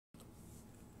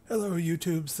Hello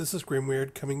YouTubes, this is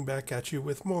Grimweird coming back at you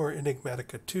with more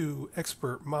Enigmatica 2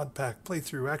 Expert Mod Pack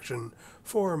playthrough action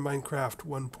for Minecraft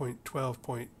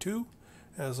 1.12.2.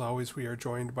 As always, we are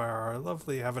joined by our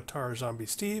lovely avatar Zombie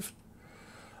Steve.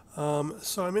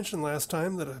 So I mentioned last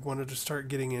time that I wanted to start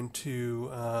getting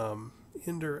into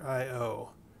Ender.io.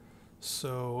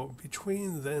 So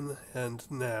between then and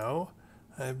now,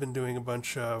 I've been doing a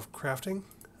bunch of crafting.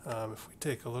 If we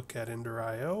take a look at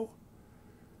Ender.io,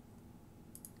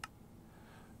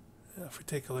 if we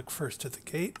take a look first at the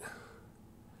gate,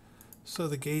 so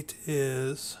the gate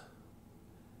is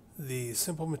the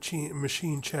simple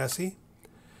machine chassis,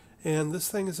 and this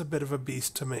thing is a bit of a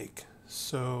beast to make.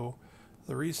 So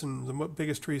the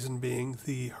biggest reason being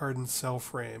the hardened cell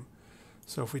frame.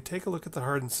 So if we take a look at the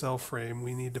hardened cell frame,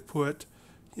 we need to put,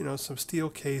 some steel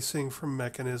casing from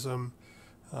mechanism,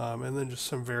 and then just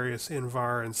some various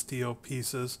invar and steel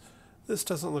pieces. This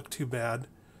doesn't look too bad.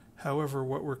 However,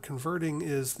 what we're converting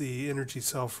is the energy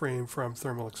cell frame from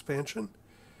thermal expansion.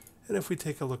 And if we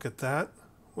take a look at that,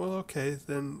 well, okay,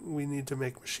 then we need to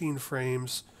make machine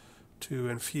frames to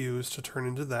infuse to turn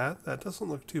into that. That doesn't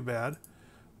look too bad.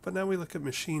 But now we look at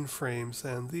machine frames,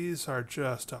 and these are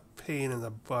just a pain in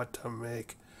the butt to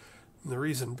make. And the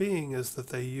reason being is that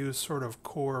they use sort of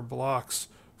core blocks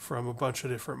from a bunch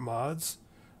of different mods.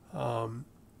 And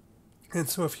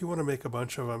so if you want to make a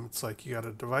bunch of them, it's like you got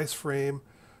a device frame.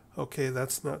 Okay,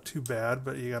 that's not too bad,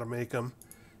 but you got to make them.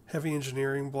 Heavy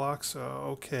engineering blocks,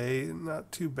 okay,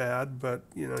 not too bad, but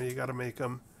you got to make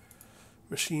them.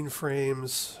 Machine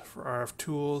frames for RF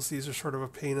tools, these are sort of a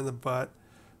pain in the butt.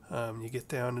 You get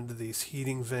down into these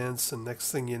heating vents, and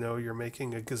next thing you know, you're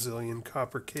making a gazillion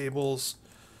copper cables.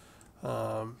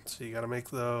 So you got to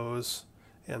make those,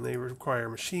 and they require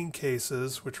machine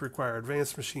cases, which require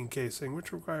advanced machine casing,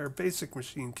 which require basic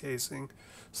machine casing.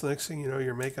 So next thing you know,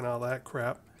 you're making all that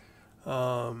crap.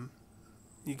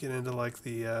 You get into like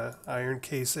the iron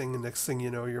casing, and next thing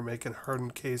you know, you're making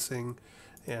hardened casing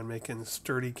and making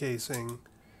sturdy casing.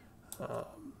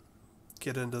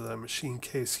 Get into the machine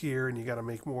case here, and you got to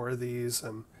make more of these,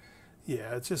 and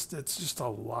yeah, it's just a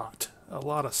lot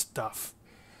of stuff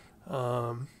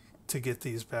to get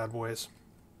these bad boys.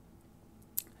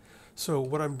 So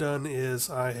what I've done is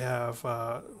I have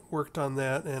worked on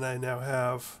that, and I now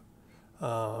have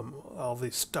all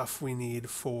the stuff we need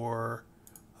for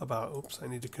I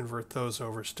need to convert those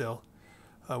over still.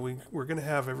 We're going to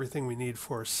have everything we need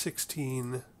for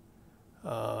 16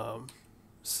 runs,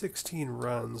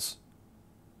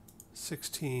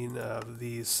 16 of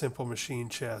these simple machine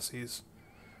chassis.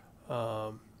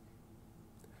 So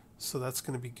that's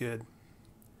going to be good.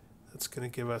 That's going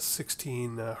to give us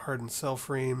 16 hardened cell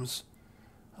frames,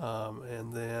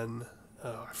 and then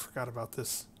I forgot about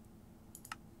this.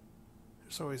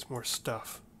 There's always more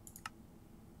stuff.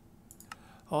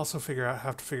 I'll also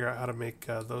have to figure out how to make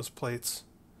those plates,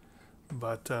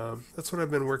 but that's what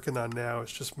I've been working on now,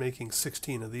 is just making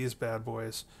 16 of these bad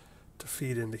boys to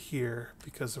feed into here,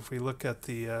 because if we look at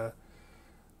the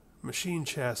machine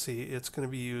chassis, it's going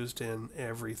to be used in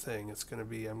everything.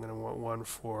 I'm going to want one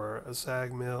for a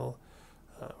sag mill,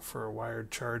 for a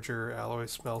wired charger, alloy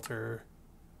smelter.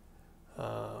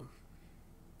 Going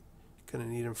to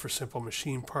need them for simple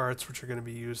machine parts, which are going to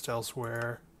be used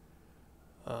elsewhere.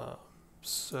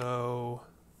 So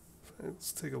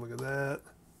let's take a look at that.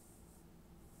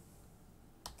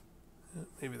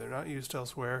 Maybe they're not used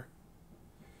elsewhere.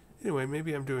 Anyway,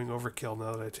 maybe I'm doing overkill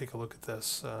now that I take a look at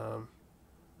this.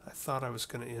 I thought I was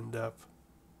going to end up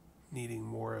needing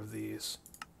more of these.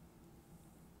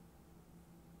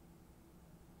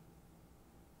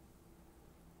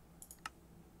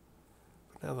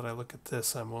 But now that I look at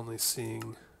this, I'm only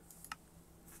seeing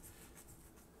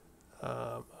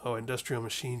industrial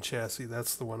machine chassis.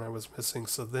 That's the one I was missing.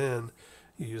 So then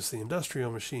you use the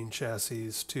industrial machine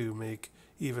chassis to make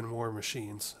even more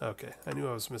machines. Okay, I knew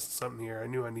I was missing something here. I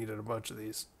knew I needed a bunch of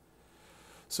these.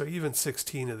 So even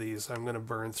 16 of these, I'm going to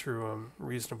burn through them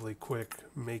reasonably quick,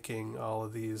 making all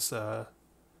of these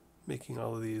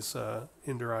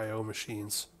Ender.io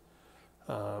machines.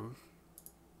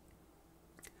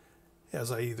 As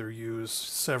I either use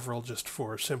several just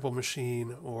for simple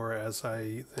machine, or as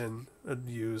I then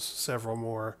use several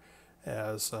more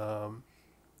as the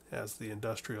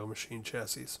industrial machine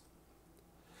chassis.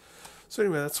 So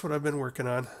anyway, that's what I've been working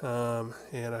on,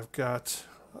 and I've got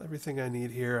everything I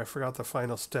need here. I forgot the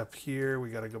final step here.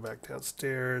 We got to go back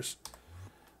downstairs,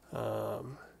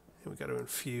 and we got to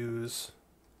infuse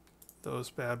those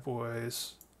bad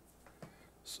boys.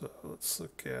 So let's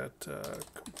look at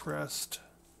compressed.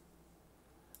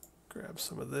 Grab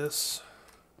some of this,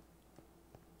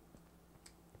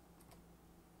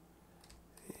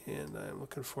 And I'm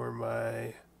looking for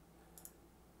my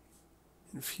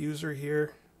infuser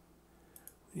here.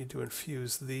 We need to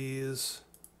infuse these.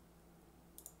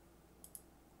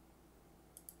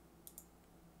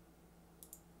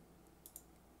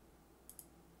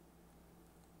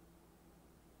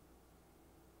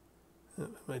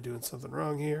 Am I doing something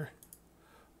wrong here?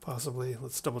 Possibly.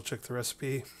 Let's double check the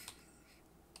recipe.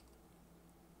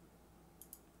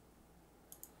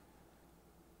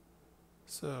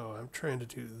 So I'm trying to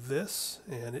do this,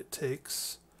 and it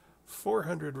takes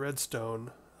 400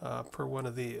 redstone per one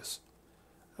of these.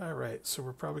 Alright, so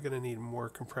we're probably going to need more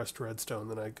compressed redstone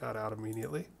than I got out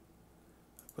immediately.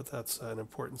 But that's an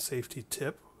important safety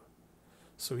tip.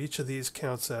 So each of these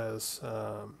counts as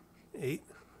 8.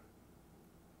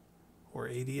 Or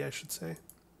 80, I should say.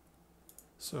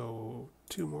 So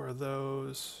 2 more of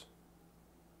those.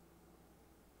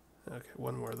 Okay,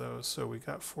 1 more of those. So we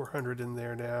got 400 in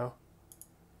there now.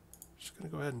 Just going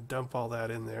to go ahead and dump all that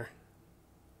in there.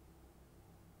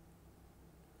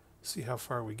 See how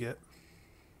far we get.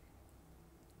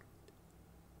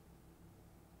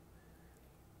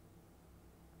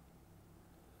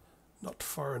 Not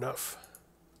far enough.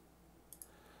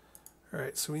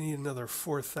 Alright, so we need another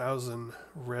 4,000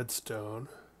 redstone.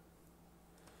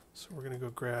 So we're going to go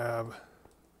grab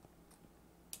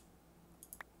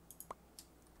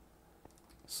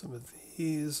some of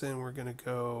these, and we're going to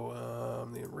go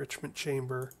the enrichment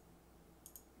chamber.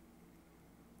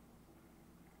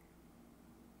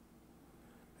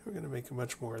 We're going to make a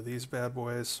bunch more of these bad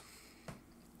boys.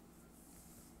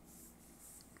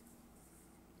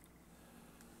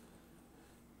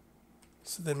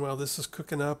 So then while this is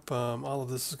cooking up, all of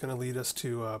this is going to lead us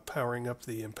to powering up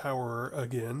the Empowerer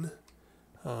again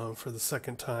for the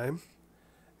second time.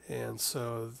 And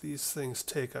so these things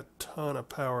take a ton of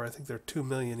power. I think they're 2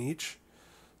 million each.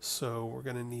 So we're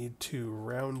going to need to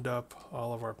round up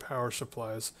all of our power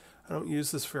supplies. I don't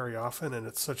use this very often, and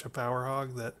it's such a power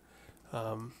hog that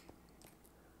I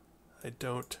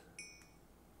don't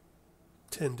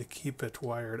tend to keep it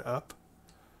wired up.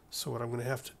 So what I'm going to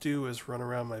have to do is run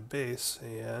around my base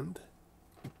and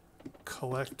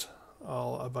collect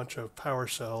a bunch of power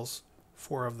cells,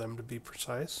 4 of them to be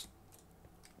precise,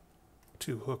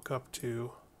 to hook up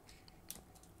to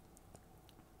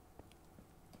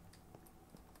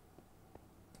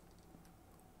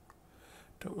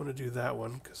don't want to do that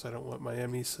one because I don't want my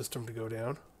ME system to go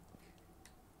down.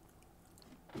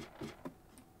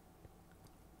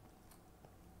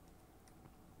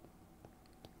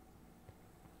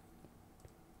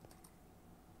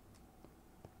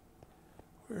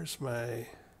 Where's my...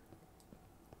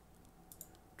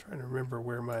 trying to remember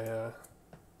where my... I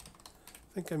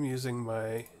think I'm using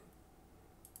my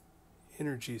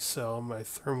energy cell, my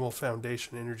thermal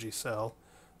foundation energy cell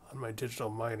on my digital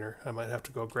miner. I might have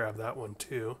to go grab that one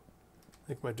too. I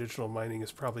think my digital mining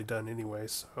is probably done anyway,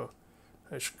 so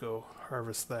I should go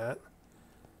harvest that.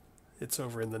 It's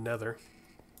over in the nether.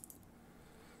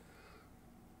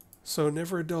 So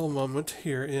never a dull moment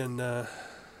here in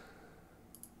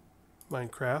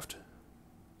Minecraft.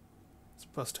 Let's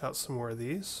bust out some more of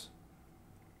these.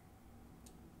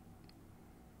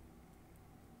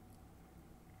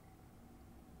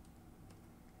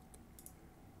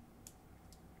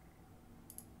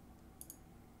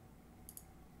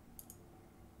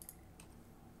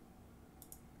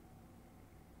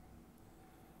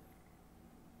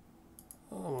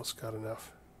 Almost got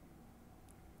enough.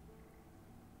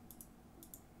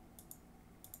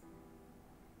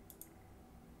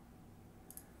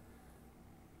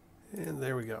 And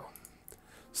there we go.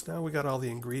 So now we got all the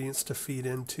ingredients to feed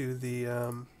into the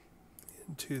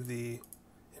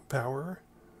Empowerer,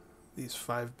 these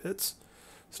 5 bits.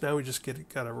 So now we just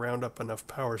got to round up enough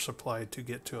power supply to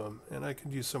get to them, and I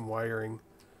could use some wiring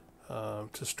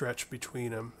to stretch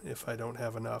between them if I don't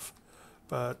have enough.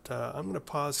 But I'm going to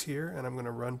pause here, and I'm going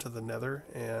to run to the nether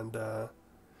and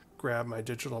grab my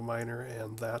digital miner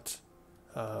and that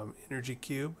energy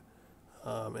cube,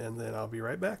 and then I'll be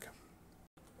right back.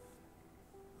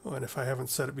 Oh, and if I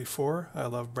haven't said it before, I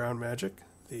love brown magic,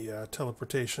 the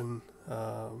teleportation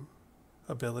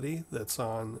ability that's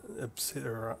on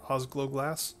Osglow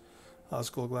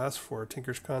glass for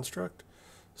Tinker's Construct.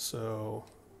 So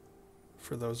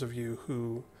for those of you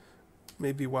who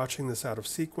may be watching this out of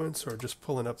sequence or just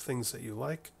pulling up things that you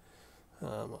like,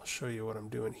 I'll show you what I'm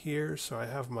doing here. So I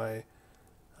have my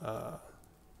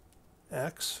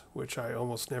axe, which I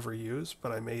almost never use,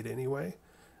 but I made anyway,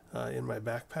 in my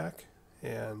backpack.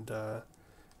 And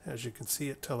as you can see,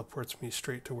 it teleports me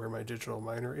straight to where my digital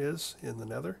miner is in the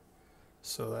nether.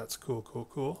 So that's cool, cool,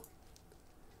 cool.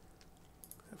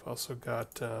 I've also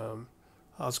got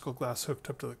optical glass hooked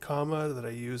up to the comma that I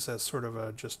use as sort of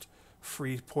a just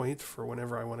free point for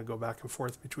whenever I want to go back and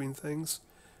forth between things.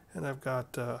 And I've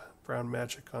got brown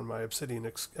magic on my obsidian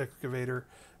excavator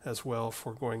as well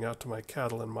for going out to my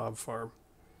cattle and mob farm.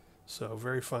 So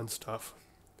very fun stuff.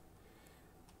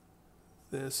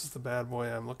 This is the bad boy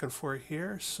I'm looking for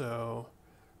here. So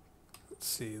let's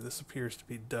see, this appears to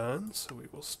be done, so we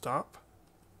will stop.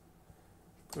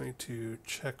 I'm going to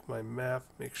check my map,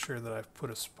 make sure that I've put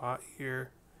a spot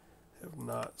here. I have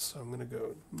not, so I'm going to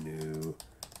go new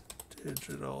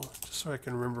digital, just so I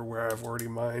can remember where I've already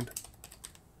mined.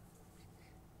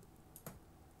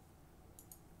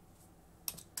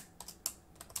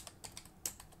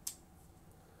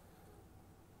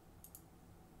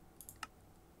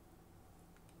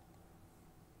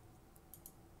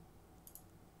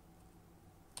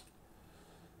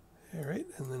 All right,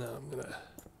 and then I'm gonna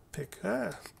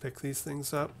pick these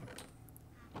things up.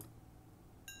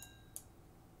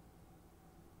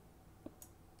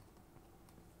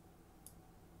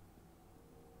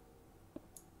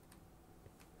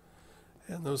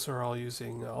 And those are all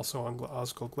using, also on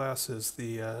optical glass, is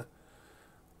the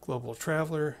global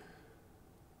traveler.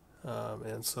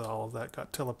 And so all of that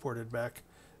got teleported back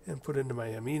and put into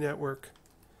my ME network.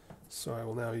 So I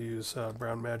will now use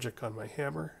brown magic on my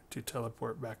hammer to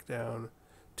teleport back down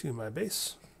to my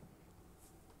base.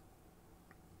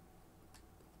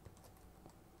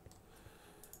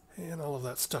 And all of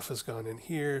that stuff has gone in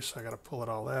here, so I got to pull it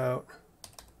all out.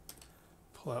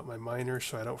 Pull out my miner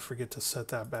so I don't forget to set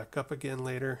that back up again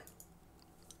later.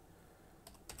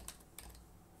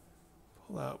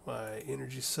 Pull out my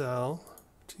energy cell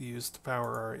to use to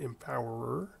power our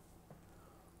empowerer.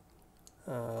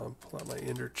 Pull out my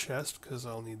ender chest because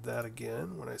I'll need that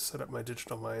again when I set up my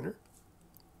digital miner.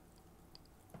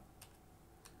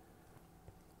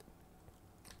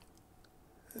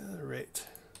 Alright.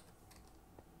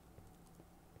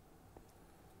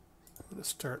 I'm going to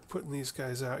start putting these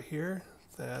guys out here.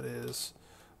 That is,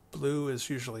 blue is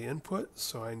usually input,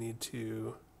 so I need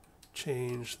to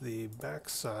change the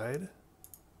backside.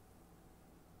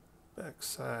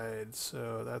 Backside,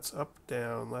 so that's up,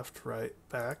 down, left, right,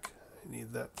 back. I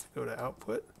need that to go to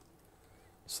output.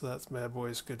 So that's bad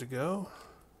boy's good to go.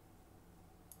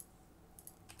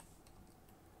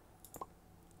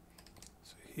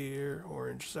 So here,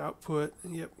 orange is output.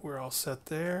 Yep, we're all set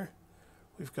there.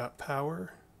 We've got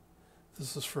power.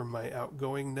 This is from my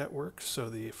outgoing network.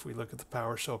 So if we look at the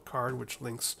power cell card, which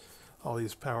links all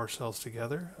these power cells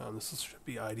together, this should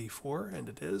be ID4, and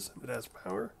it is, and it has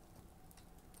power.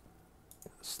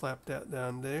 Slap that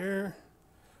down there.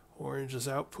 Orange is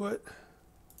output.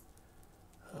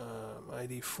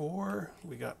 ID4,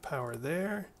 we got power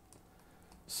there.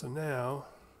 So now,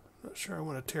 I'm not sure I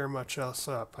want to tear much else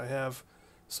up. I have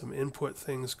some input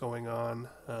things going on.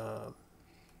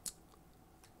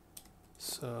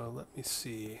 So let me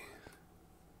see.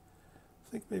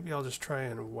 I think maybe I'll just try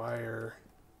and wire.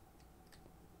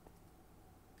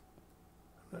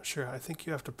 I'm not sure. I think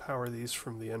you have to power these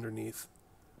from the underneath,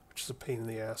 which is a pain in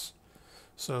the ass.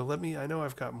 So I know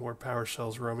I've got more power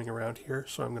cells roaming around here,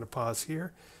 so I'm going to pause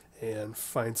here and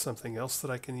find something else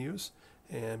that I can use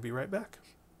and be right back.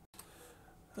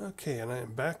 Okay, and I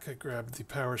am back. I grabbed the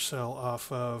power cell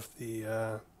off of the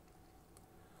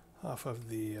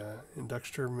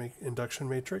induction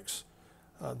matrix.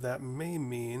 That may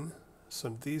mean,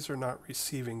 so these are not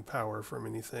receiving power from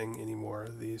anything anymore,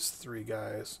 these three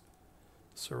guys.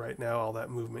 So right now all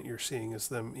that movement you're seeing is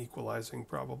them equalizing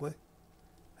probably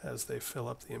as they fill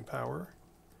up the empower.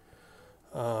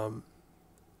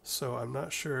 So I'm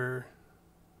not sure.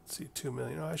 Let's see, 2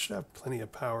 million. Oh, I should have plenty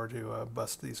of power to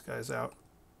bust these guys out.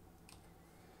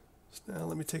 So now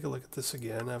let me take a look at this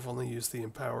again. I've only used the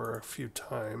empower a few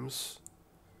times.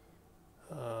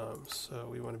 So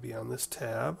we want to be on this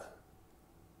tab.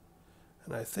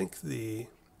 And I think I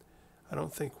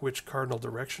don't think which cardinal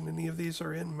direction any of these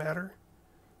are in matter.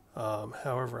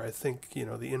 However, I think, the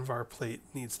Invar plate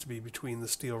needs to be between the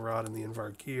steel rod and the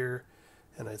Invar gear,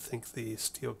 and I think the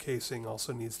steel casing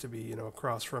also needs to be,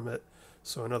 across from it.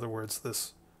 So in other words,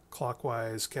 this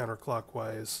clockwise,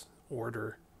 counterclockwise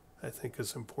order, I think,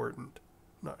 is important.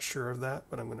 I'm not sure of that,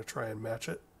 but I'm going to try and match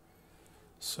it.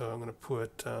 So I'm going to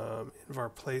put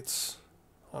Invar plates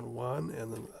on one,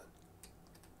 and then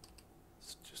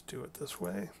let's just do it this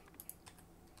way.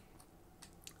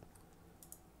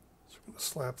 I'm going to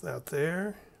slap that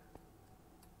there.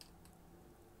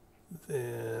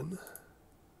 Then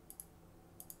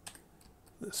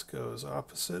this goes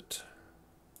opposite.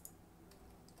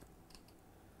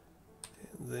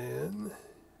 And then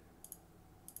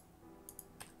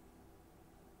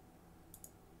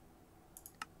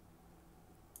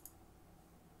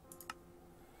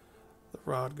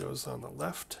rod goes on the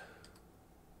left.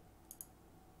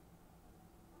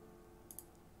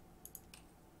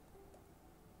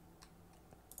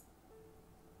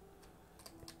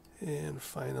 And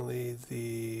finally,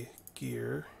 the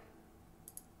gear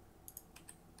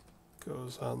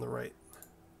goes on the right.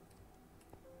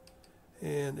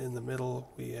 And in the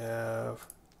middle, we have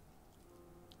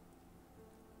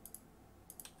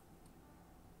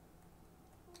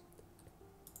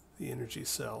the energy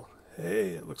cell. Hey,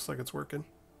 it looks like it's working.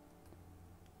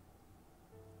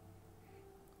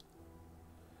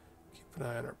 Keep an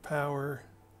eye on our power.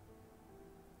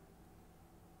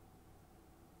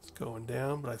 It's going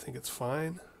down, but I think it's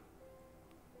fine.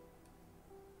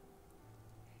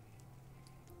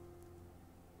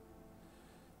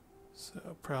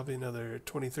 So probably another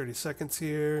 20-30 seconds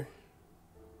here.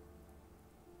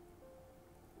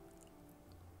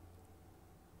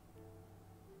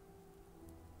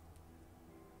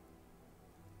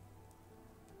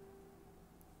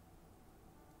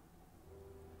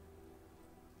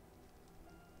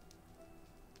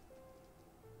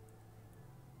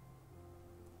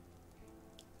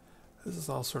 This is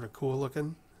all sort of cool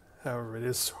looking. However, it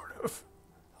is sort of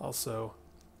also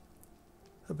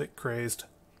a bit crazed.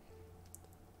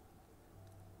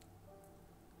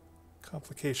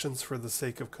 Complications for the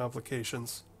sake of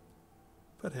complications.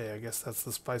 But hey, I guess that's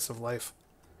the spice of life.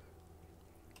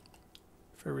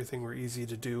 If everything were easy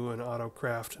to do and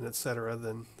auto-craft and etc.,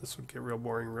 then this would get real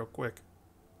boring real quick.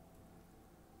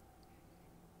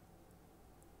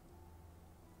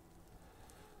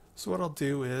 So what I'll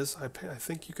do is, I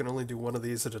think you can only do one of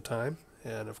these at a time,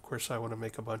 and of course I want to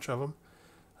make a bunch of them.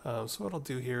 So what I'll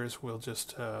do here is we'll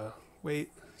just wait,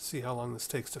 see how long this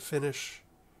takes to finish.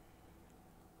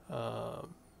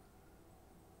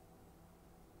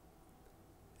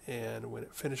 And when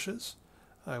it finishes,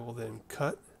 I will then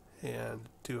cut and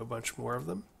do a bunch more of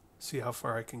them, see how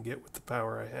far I can get with the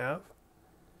power I have.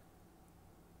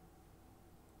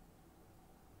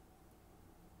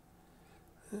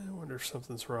 I wonder if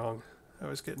something's wrong. I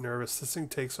always get nervous. This thing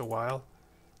takes a while,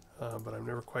 but I'm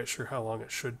never quite sure how long it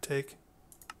should take.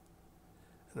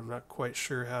 And I'm not quite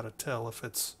sure how to tell if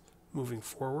it's moving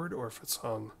forward or if it's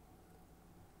hung.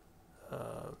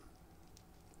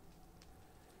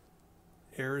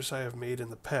 Errors I have made in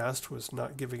the past was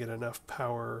not giving it enough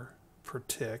power per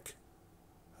tick.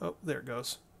 Oh, there it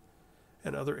goes.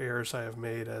 And other errors I have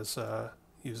made as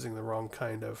using the wrong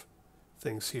kind of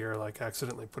things here, like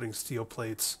accidentally putting steel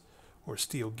plates or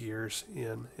steel gears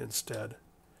in instead.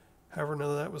 However, none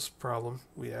of that was a problem.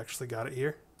 We actually got it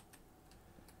here.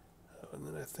 And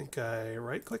then I think I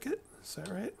right-click it. Is that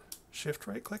right? Shift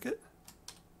right-click it.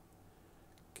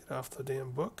 Get off the damn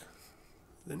book.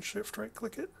 Then shift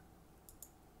right-click it.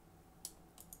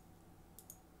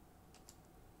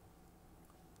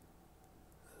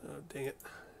 Oh, dang it.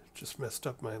 Just messed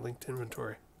up my linked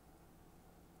inventory.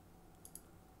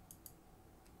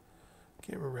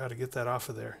 Can't remember how to get that off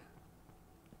of there.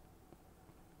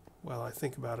 While I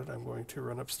think about it, I'm going to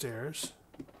run upstairs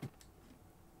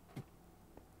and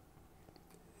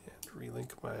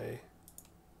relink my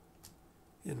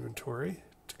inventory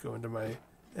to go into my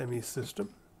ME system.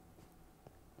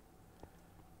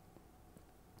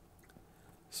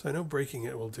 So I know breaking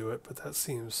it will do it, but that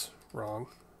seems wrong.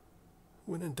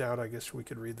 When in doubt, I guess we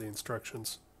could read the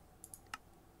instructions.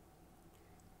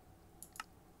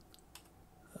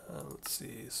 Let's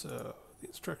see, so the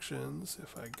instructions,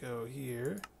 if I go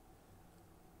here,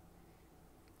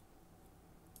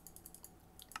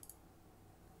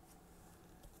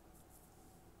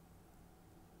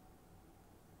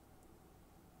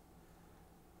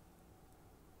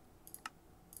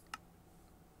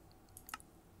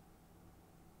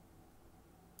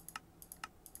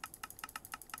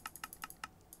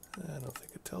 I don't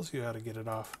think it tells you how to get it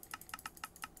off.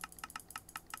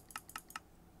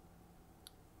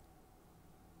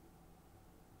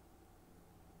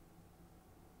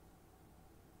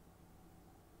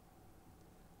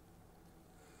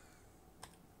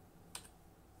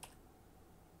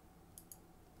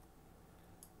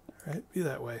 Alright, be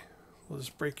that way. We'll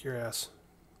just break your ass.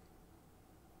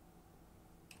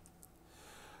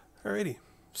 Alrighty,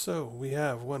 so we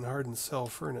have one hardened cell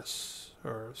furnace,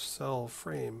 or cell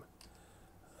frame.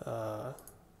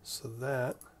 So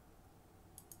that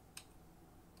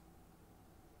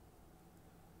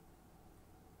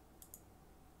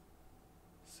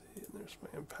see, and there's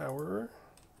my empowerer.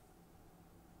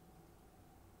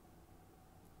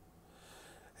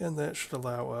 And that should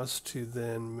allow us to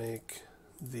then make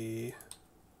the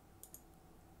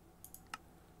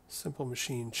simple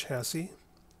machine chassis.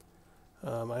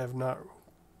 I have not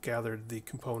gathered the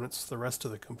components, the rest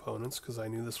of the components, because I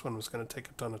knew this one was going to take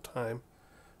a ton of time.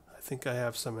 think I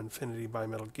have some infinity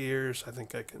bimetal gears.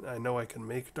 I know I can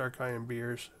make dark iron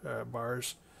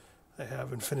bars. I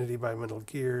have infinity bimetal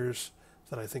gears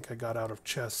that I think I got out of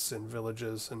chests in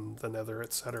villages and the nether,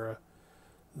 etc.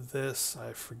 This,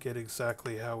 I forget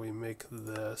exactly how we make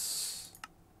this.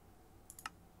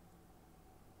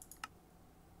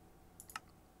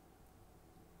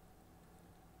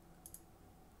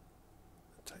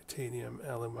 Titanium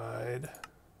aluminide.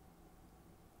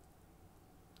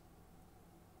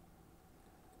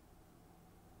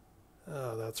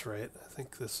 Oh, that's right. I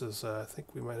think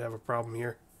we might have a problem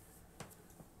here.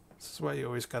 This is why you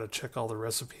always got to check all the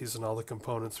recipes and all the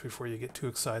components before you get too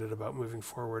excited about moving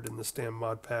forward in this damn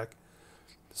mod pack.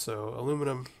 So,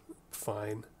 aluminum,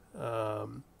 fine.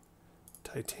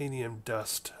 Titanium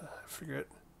dust. I forget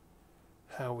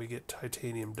how we get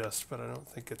titanium dust, but I don't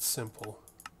think it's simple.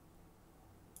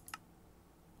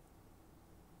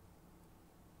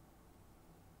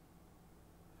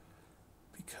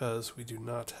 Because we do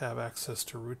not have access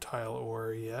to rutile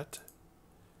ore yet.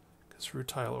 Because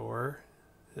rutile ore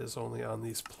is only on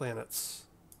these planets.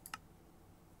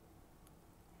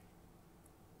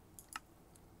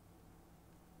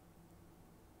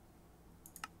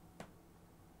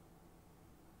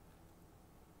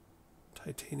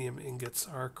 Titanium ingots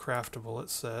are craftable, it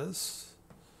says.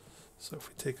 So if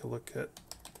we take a look at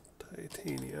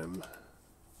titanium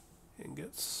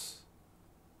ingots.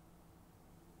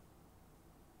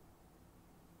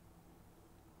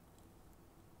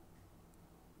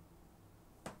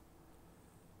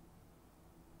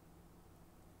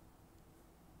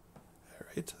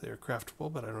 Alright, they're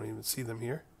craftable, but I don't even see them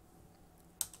here.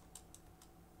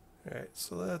 Alright,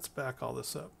 so let's back all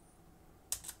this up.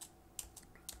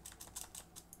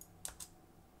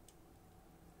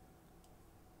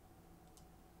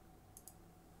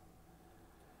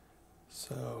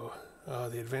 So,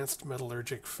 the advanced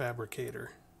metallurgic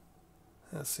fabricator.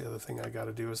 That's the other thing I got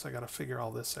to do, is I got to figure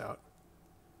all this out.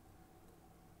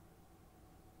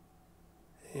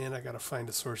 And I got to find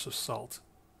a source of salt.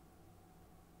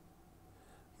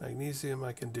 Magnesium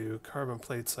I can do, carbon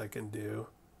plates I can do,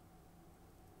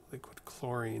 liquid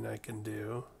chlorine I can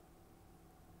do,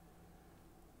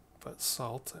 but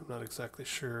salt, I'm not exactly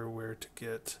sure where to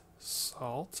get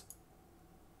salt.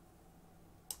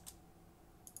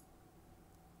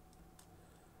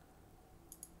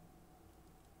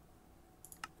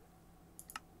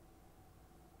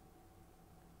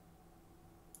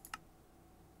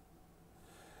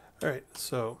 Alright,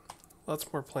 so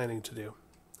lots more planning to do.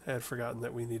 I had forgotten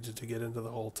that we needed to get into the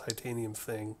whole titanium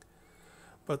thing.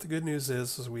 But the good news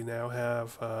is we now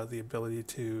have the ability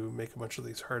to make a bunch of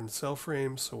these hardened cell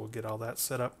frames, so we'll get all that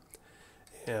set up.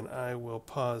 And I will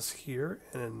pause here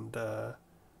and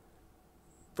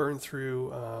burn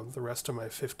through the rest of my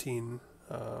 15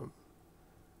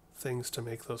 things to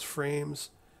make those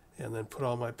frames, and then put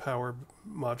all my power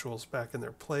modules back in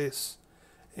their place,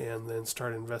 and then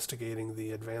start investigating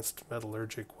the advanced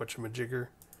metallurgic whatchamajigger.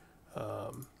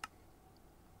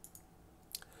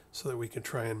 So that we can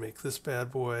try and make this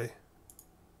bad boy.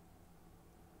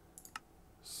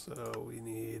 So we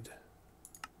need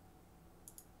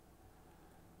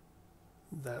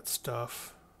that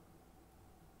stuff.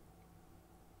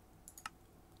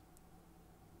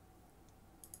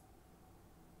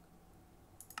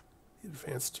 The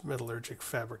advanced metallurgic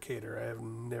fabricator. I have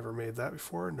never made that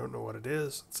before, don't know what it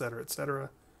is, etc., etc.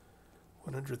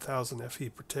 100,000 FE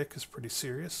per tick is pretty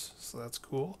serious, so that's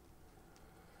cool.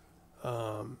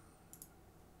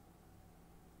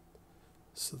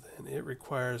 So then it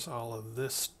requires all of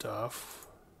this stuff,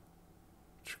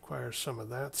 which requires some of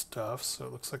that stuff, so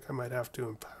it looks like I might have to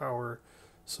empower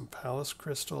some palace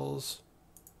crystals.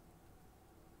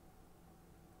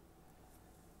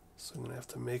 So I'm going to have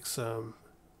to make some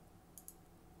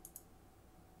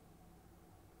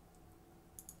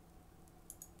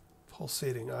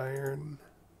pulsating iron.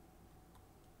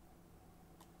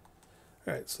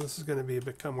 Alright, so this is going to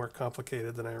become more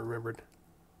complicated than I remembered.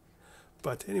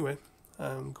 But anyway,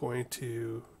 I'm going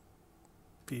to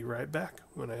be right back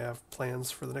when I have plans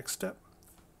for the next step.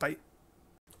 Bye.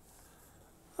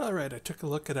 Alright, I took a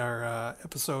look at our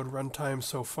episode runtime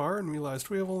so far and realized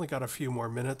we have only got a few more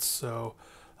minutes, so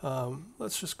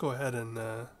let's just go ahead and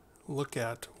look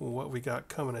at what we got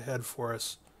coming ahead for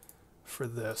us for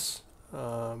this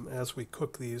as we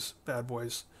cook these bad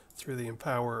boys through the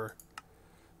Empowerer.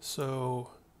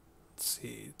 So, let's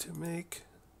see, to make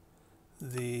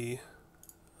the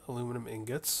aluminum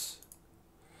ingots,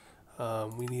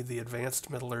 we need the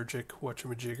advanced metallurgic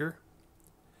whatchamajigger.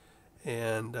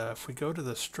 And if we go to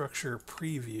the structure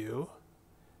preview,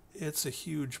 it's a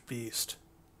huge beast.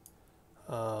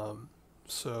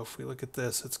 So if we look at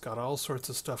this, it's got all sorts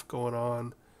of stuff going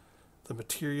on. The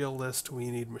material list, we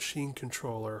need machine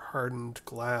controller, hardened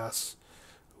glass.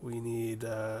 We need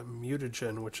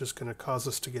mutagen, which is going to cause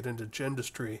us to get into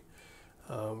gendistry.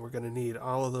 We're going to need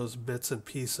all of those bits and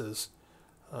pieces.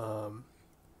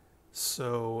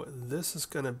 So this is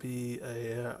going to be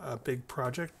a big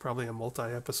project, probably a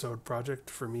multi-episode project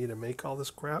for me to make all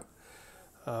this crap.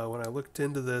 When I looked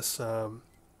into this,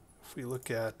 if we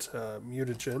look at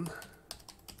mutagen,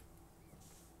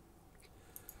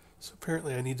 so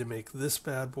apparently I need to make this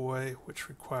bad boy, which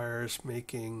requires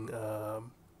making,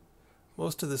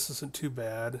 most of this isn't too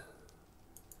bad.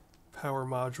 Power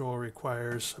module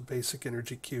requires a basic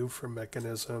energy cube for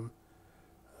mechanism.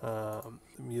 The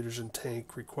mutagen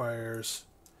tank requires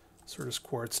sort of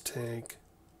quartz tank.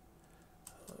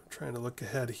 Trying to look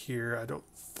ahead here. I don't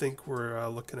think we're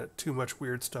looking at too much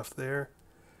weird stuff there.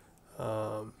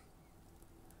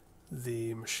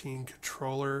 The machine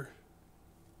controller,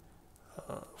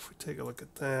 if we take a look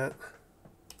at that,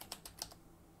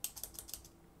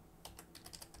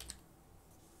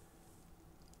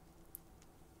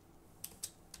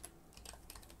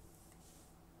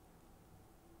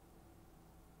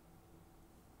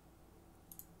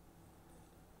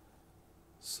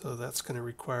 so that's going to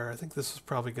require, I think this is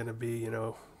probably going to be, you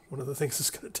know, one of the things that's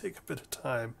going to take a bit of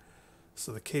time.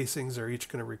 So the casings are each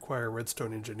going to require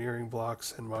redstone engineering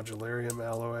blocks and modularium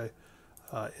alloy.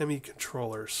 ME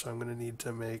controllers, so I'm going to need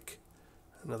to make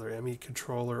another ME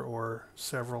controller or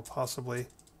several possibly.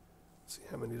 Let's see,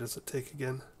 how many does it take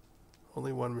again?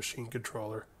 Only one machine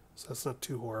controller, so that's not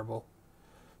too horrible.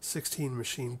 16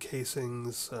 machine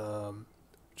casings,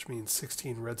 which means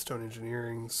 16 redstone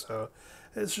engineering, so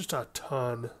it's just a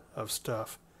ton of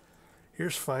stuff.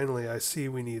 Here's finally, I see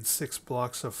we need 6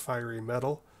 blocks of fiery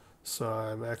metal, so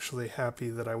I'm actually happy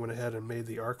that I went ahead and made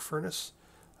the arc furnace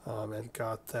and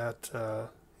got that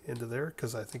into there,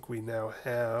 because I think we now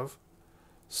have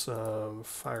some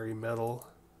fiery metal,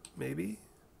 maybe,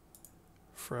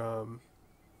 from...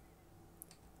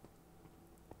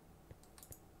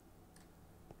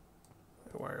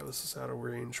 My wireless is out of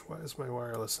range. Why is my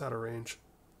wireless out of range?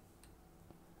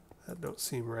 That don't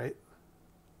seem right.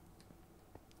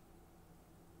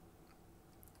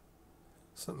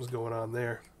 Something's going on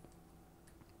there.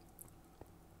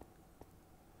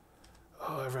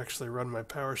 Oh, I've actually run my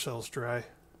power cells dry,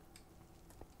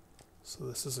 so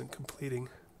this isn't completing.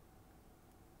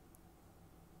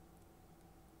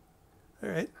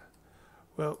 Alright,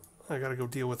 well, I gotta go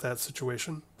deal with that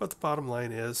situation, but the bottom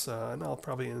line is, and I'll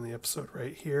probably end the episode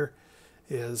right here,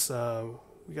 is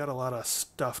we got a lot of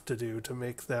stuff to do to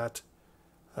make that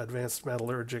advanced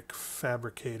metallurgic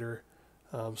fabricator,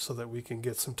 so that we can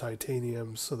get some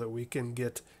titanium, so that we can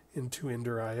get into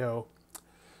Ender IO.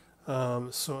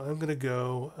 So I'm going to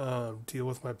go deal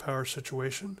with my power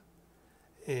situation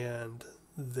and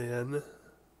then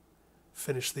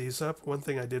finish these up. One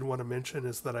thing I did want to mention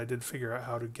is that I did figure out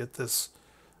how to get this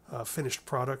finished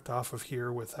product off of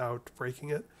here without breaking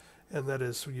it, and that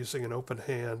is using an open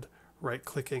hand,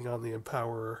 right-clicking on the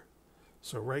empowerer.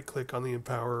 So right-click on the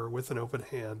empowerer with an open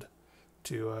hand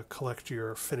to collect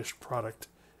your finished product,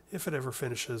 if it ever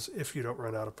finishes, if you don't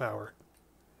run out of power.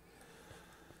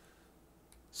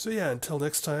 So yeah, until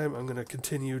next time, I'm going to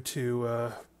continue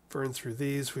to burn through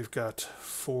these. We've got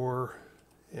 4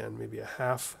 and maybe a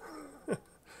half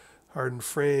hardened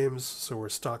frames, so we're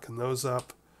stocking those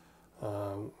up.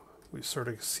 We've sort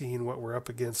of seen what we're up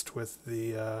against with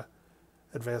the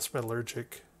advanced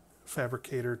metallurgic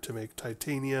fabricator to make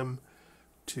titanium,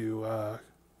 to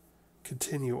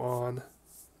continue on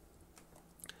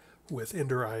with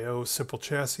Ender IO simple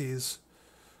chassis.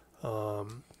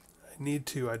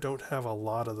 I don't have a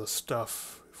lot of the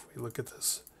stuff. If we look at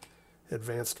this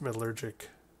advanced metallurgic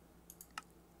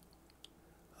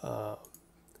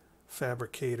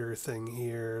fabricator thing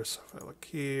here, so if I look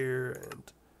here and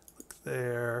look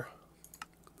there,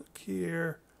 look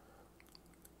here,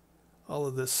 all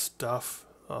of this stuff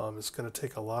is going to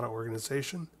take a lot of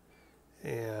organization,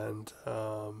 and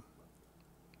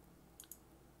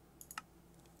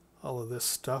all of this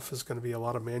stuff is going to be a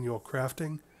lot of manual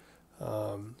crafting.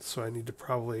 So I need to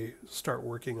probably start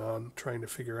working on trying to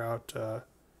figure out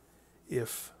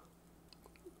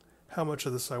how much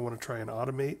of this I want to try and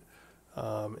automate.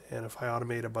 And if I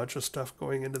automate a bunch of stuff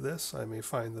going into this, I may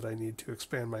find that I need to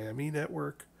expand my ME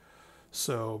network.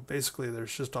 So basically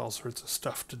there's just all sorts of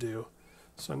stuff to do.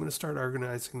 So I'm going to start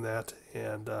organizing that,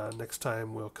 and next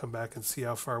time we'll come back and see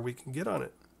how far we can get on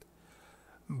it.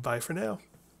 Bye for now.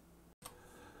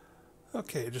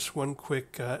 Okay, just one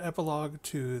quick epilogue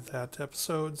to that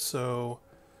episode. So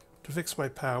to fix my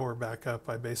power back up,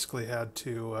 I basically had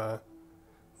to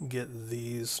get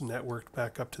these networked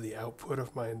back up to the output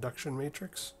of my induction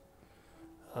matrix.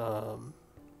 And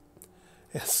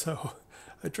so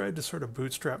I tried to sort of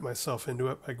bootstrap myself into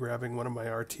it by grabbing one of my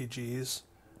RTGs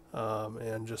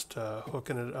and just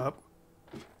hooking it up.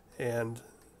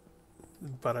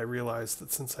 But I realized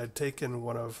that since I'd taken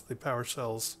one of the power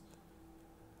cells,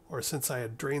 or since I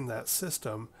had drained that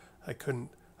system, I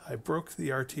broke the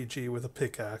RTG with a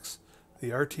pickaxe. The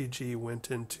RTG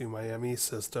went into my ME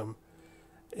system,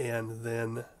 and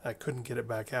then I couldn't get it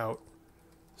back out.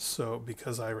 So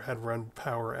because I had run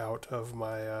power out of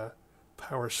my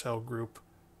power cell group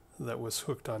that was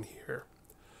hooked on here.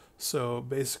 So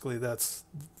basically that's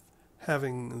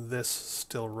having this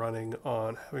still running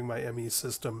on, having my ME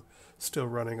system still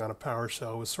running on a power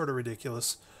cell was sort of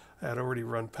ridiculous. I had already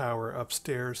run power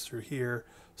upstairs through here,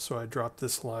 so I dropped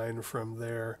this line from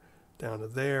there down to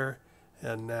there,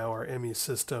 and now our ME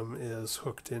system is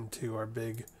hooked into our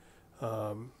big,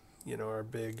 our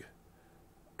big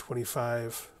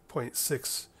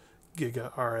 25.6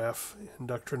 giga RF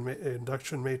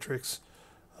induction matrix.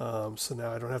 So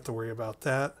now I don't have to worry about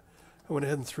that. I went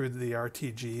ahead and threw the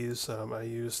RTGs. I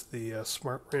used the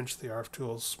smart wrench, the RF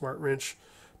Tools smart wrench,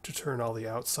 to turn all the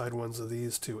outside ones of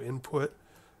these to input,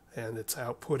 and it's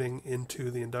outputting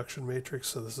into the induction matrix.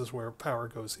 So this is where power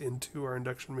goes into our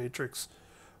induction matrix.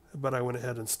 But I went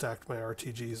ahead and stacked my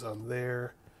RTGs on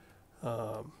there.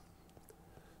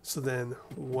 So then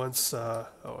once,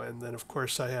 and then of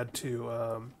course I had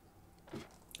to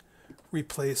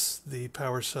replace the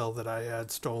power cell that I had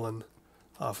stolen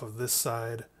off of this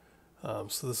side.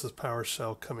 So this is power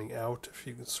cell coming out. If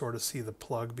you can sort of see, the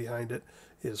plug behind it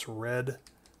is red,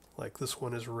 like this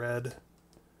one is red,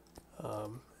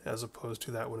 as opposed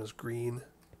to that one is green.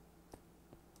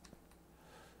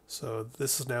 So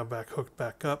this is now hooked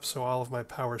back up. So all of my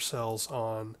power cells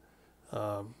on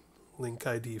link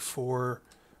ID 4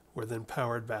 were then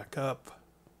powered back up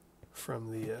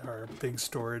from our big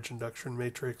storage induction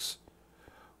matrix,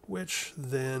 which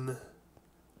then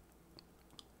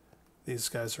these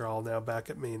guys are all now back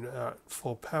at main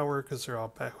full power because they're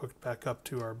all hooked back up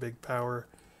to our big power,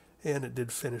 and it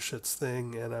did finish its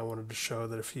thing. And I wanted to show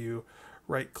that if you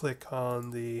right click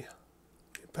on the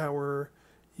power,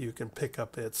 you can pick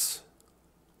up its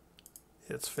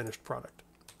finished product.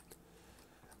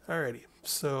 Alrighty,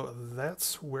 so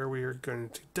that's where we are going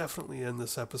to definitely end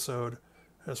this episode.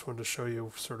 I just wanted to show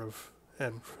you sort of,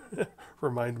 and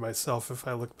remind myself if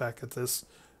I look back at this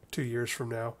 2 years from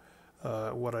now,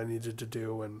 what I needed to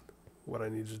do and what I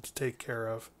needed to take care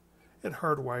of. And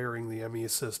hardwiring the ME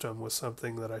system was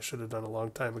something that I should have done a long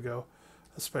time ago,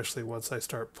 especially once I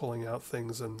start pulling out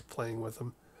things and playing with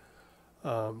them,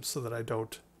 so that I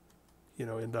don't,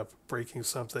 end up breaking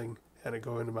something and it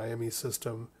go into my ME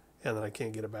system and then I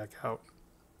can't get it back out.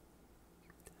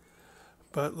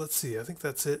 But let's see, I think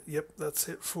that's it. Yep, that's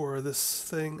it for this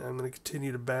thing. I'm going to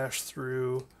continue to bash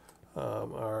through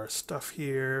our stuff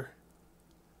here.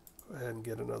 Go ahead and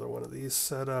get another one of these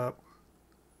set up.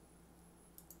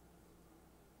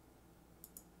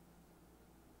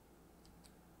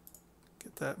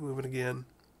 Get that moving again.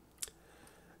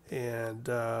 And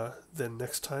then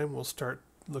next time we'll start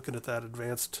looking at that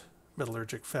advanced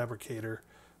metallurgic fabricator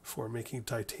for making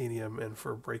titanium and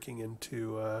for breaking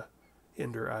into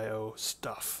Ender IO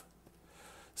stuff.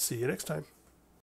 See you next time.